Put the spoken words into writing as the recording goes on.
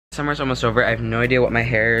Summer's almost over. I have no idea what my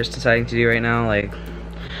hair is deciding to do right now, like,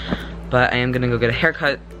 but I am gonna go get a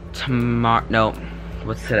haircut tomorrow. No,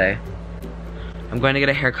 what's today? I'm going to get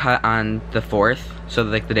a haircut on the 4th, so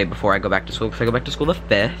like the day before I go back to school, because I go back to school the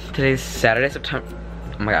 5th. Today's Saturday, September,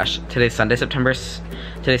 oh my gosh, today's Sunday, September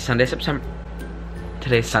 2nd,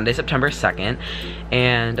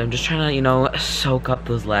 and I'm just trying to, you know, soak up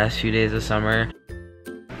those last few days of summer.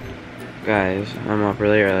 Guys, I'm up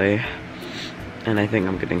really early, and I think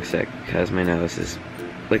I'm getting sick because my nose is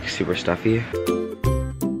like super stuffy.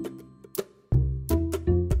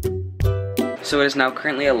 So it is now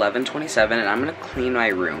currently 11:27, and I'm gonna clean my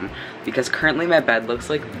room because currently my bed looks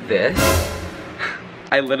like this.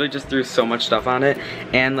 I literally just threw so much stuff on it,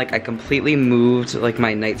 and like I completely moved like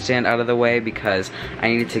my nightstand out of the way because I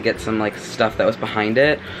needed to get some like stuff that was behind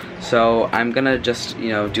it. So I'm gonna just, you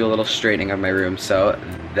know, do a little straightening of my room, so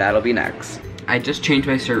that'll be next. I just changed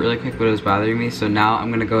my shirt really quick, but it was bothering me, so now I'm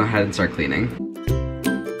gonna go ahead and start cleaning.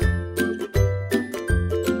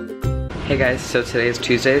 Hey guys, so today is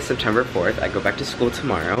Tuesday, September 4th. I go back to school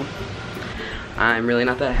tomorrow. I'm really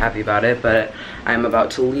not that happy about it, but I'm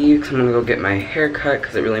about to leave because I'm gonna go get my hair cut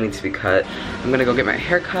because it really needs to be cut. I'm gonna go get my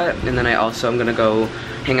hair cut, and then I'm gonna go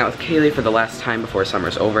hang out with Kaylee for the last time before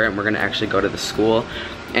summer's over, and we're gonna actually go to the school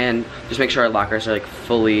and just make sure our lockers are like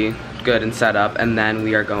fully good and set up, and then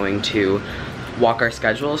we are going to walk our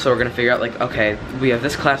schedule. So we're gonna figure out like, okay, we have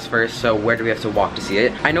this class first, so where do we have to walk to see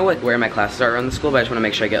it? I know like where my classes are around the school, but I just wanna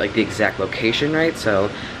make sure I get like the exact location right, so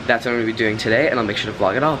that's what I'm gonna be doing today, and I'll make sure to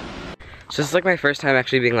vlog it all. So this is like my first time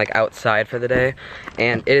actually being like outside for the day,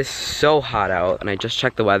 and it is so hot out, and I just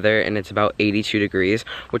checked the weather and it's about 82 degrees,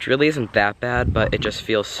 which really isn't that bad, but it just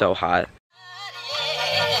feels so hot.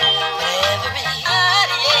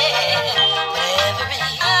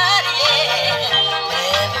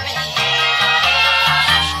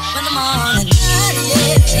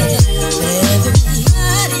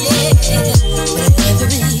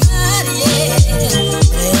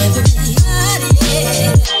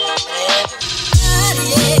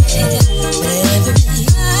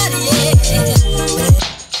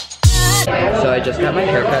 I just got my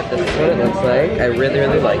haircut. This is what it looks like. I really,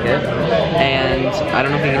 really like it. And I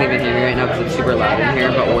don't know if you can even hear me right now because it's super loud in here,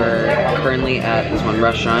 but we're currently at this one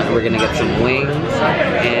restaurant and we're gonna get some wings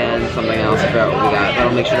and something else. I forgot what we got, but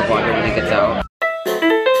I'll make sure to vlog it when it gets out.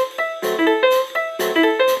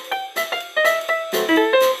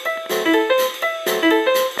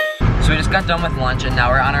 So we just got done with lunch and now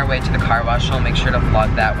we're on our way to the car wash, so I'll make sure to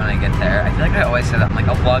vlog that when I get there. I feel like I always say that, I'm like,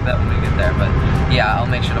 I'll vlog that when we get there, but yeah, I'll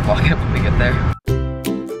make sure to vlog it when we get there.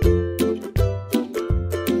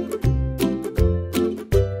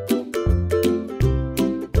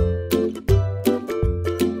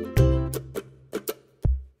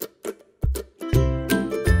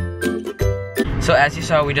 So as you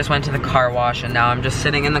saw, we just went to the car wash and now I'm just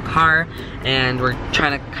sitting in the car and we're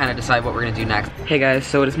trying to kind of decide what we're gonna do next. Hey guys,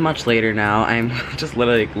 so it is much later now. I'm just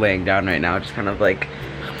literally laying down right now, just kind of like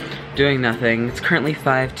doing nothing. It's currently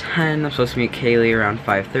 5:10. I'm supposed to meet Kaylee around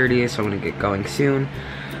 5:30, so I'm gonna get going soon.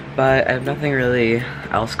 But I have nothing really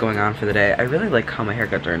else going on for the day. I really like how my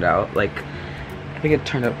haircut turned out. Like, I think it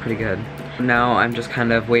turned out pretty good. Now I'm just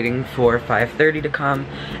kind of waiting for 5:30 to come,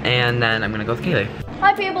 and then I'm gonna go with Kaylee.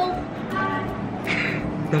 Hi people.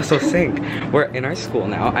 No, so sync. We're in our school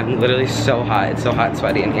now. I'm literally so hot. It's so hot and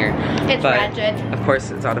sweaty in here. It's but ratchet. Of course,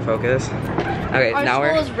 it's out of focus. Okay, our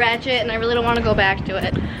school is ratchet, and I really don't want to go back to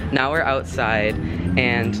it. Now we're outside,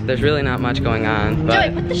 and there's really not much going on. But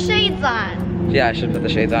Joey, put the shades on. Yeah, I should put the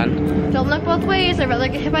shades on. Don't look both ways. I'd rather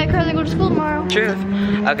get hit by a car than go to school tomorrow. Truth.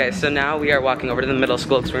 Okay, so now we are walking over to the middle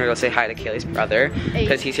school because we're gonna go say hi to Kaylee's brother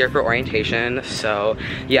because he's here for orientation. So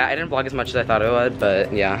yeah, I didn't vlog as much as I thought I would,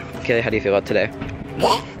 but yeah. Kaylee, how do you feel about today?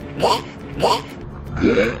 How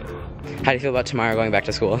do you feel about tomorrow going back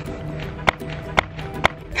to school?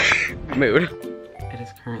 Mood. It is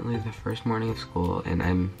currently the first morning of school and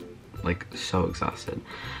I'm like so exhausted.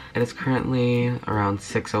 It is currently around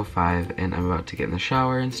 6:05 and I'm about to get in the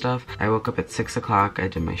shower and stuff. I woke up at 6 o'clock, I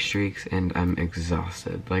did my streaks, and I'm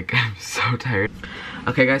exhausted. Like, I'm so tired.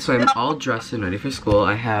 Okay guys, so I'm all dressed and ready for school.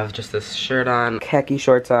 I have just this shirt on, khaki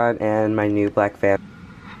shorts on, and my new black van.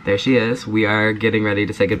 There she is. We are getting ready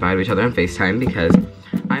to say goodbye to each other on FaceTime because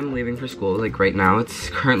I'm leaving for school like right now. It's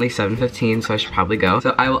currently 7:15, so I should probably go.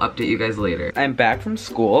 So I will update you guys later. I'm back from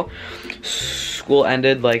school. School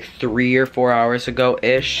ended like 3 or 4 hours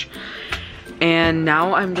ago-ish. And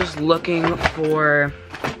now I'm just looking for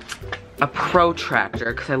a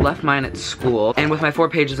protractor because I left mine at school. And with my 4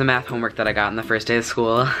 pages of math homework that I got on the first day of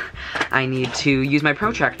school, I need to use my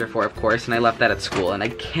protractor for, of course, and I left that at school. And I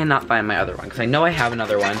cannot find my other one because I know I have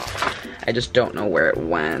another one. I just don't know where it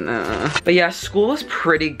went. But yeah, school was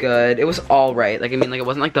pretty good. It was all right. Like, I mean, like, it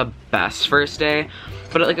wasn't like the best first day,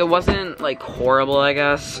 but like, it wasn't like horrible, I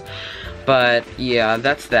guess. But yeah,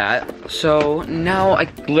 that's that. So now I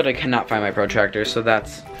literally cannot find my protractor, so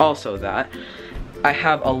that's also that. I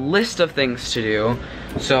have a list of things to do,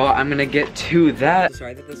 so I'm gonna get to that.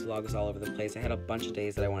 Sorry that this vlog was all over the place. I had a bunch of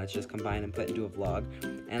days that I wanted to just combine and put into a vlog,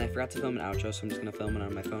 and I forgot to film an outro, so I'm just gonna film it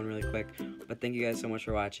on my phone really quick. But thank you guys so much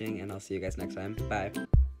for watching, and I'll see you guys next time. Bye.